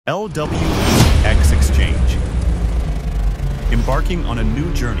LWEX Exchange, embarking on a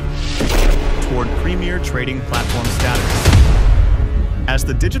new journey toward premier trading platform status. As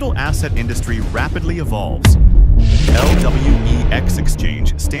the digital asset industry rapidly evolves, LWEX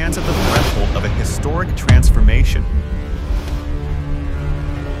Exchange stands at the threshold of a historic transformation.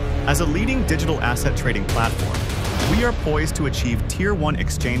 As a leading digital asset trading platform, we are poised to achieve Tier 1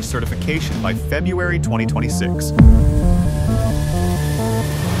 exchange certification by February 2026.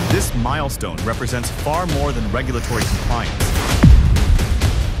 This milestone represents far more than regulatory compliance.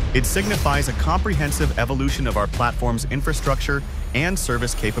 It signifies a comprehensive evolution of our platform's infrastructure and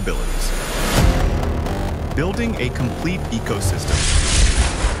service capabilities. Building a complete ecosystem.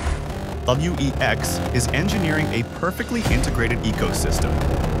 LWEX is engineering a perfectly integrated ecosystem.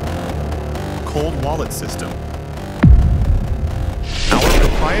 Cold wallet system. Our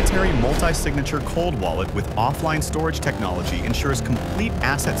proprietary multi-signature cold wallet with offline storage technology ensures complete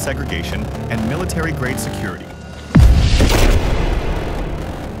asset segregation and military-grade security.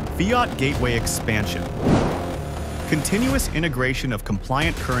 Fiat gateway expansion. Continuous integration of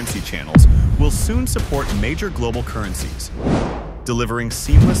compliant currency channels will soon support major global currencies, delivering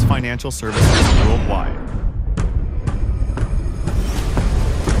seamless financial services worldwide.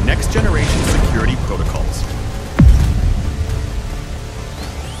 Next-generation security protocols.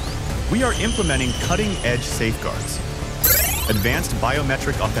 We are implementing cutting-edge safeguards, advanced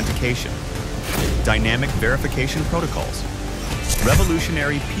biometric authentication, dynamic verification protocols,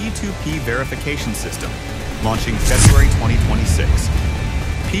 revolutionary P2P verification system, launching February 2026.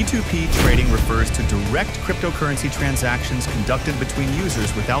 P2P trading refers to direct cryptocurrency transactions conducted between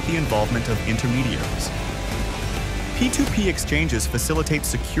users without the involvement of intermediaries. P2P exchanges facilitate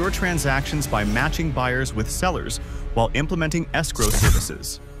secure transactions by matching buyers with sellers while implementing escrow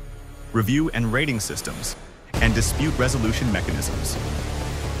services, review and rating systems, and dispute resolution mechanisms.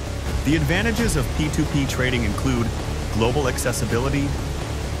 The advantages of P2P trading include global accessibility,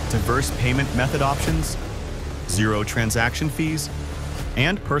 diverse payment method options, zero transaction fees,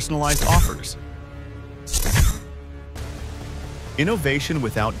 and personalized offers. Innovation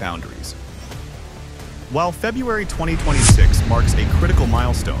without boundaries. While February 2026 marks a critical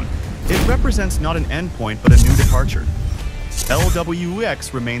milestone, it represents not an endpoint but a new departure.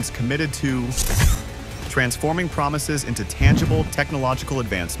 LWEX remains committed to transforming promises into tangible technological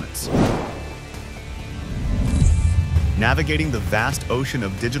advancements, navigating the vast ocean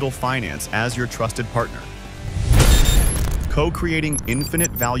of digital finance as your trusted partner, co-creating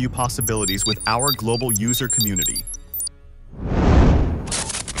infinite value possibilities with our global user community.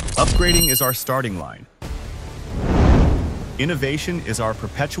 Upgrading is our starting line. Innovation is our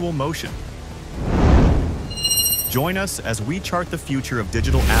perpetual motion. Join us as we chart the future of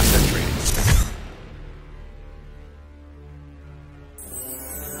digital asset trading.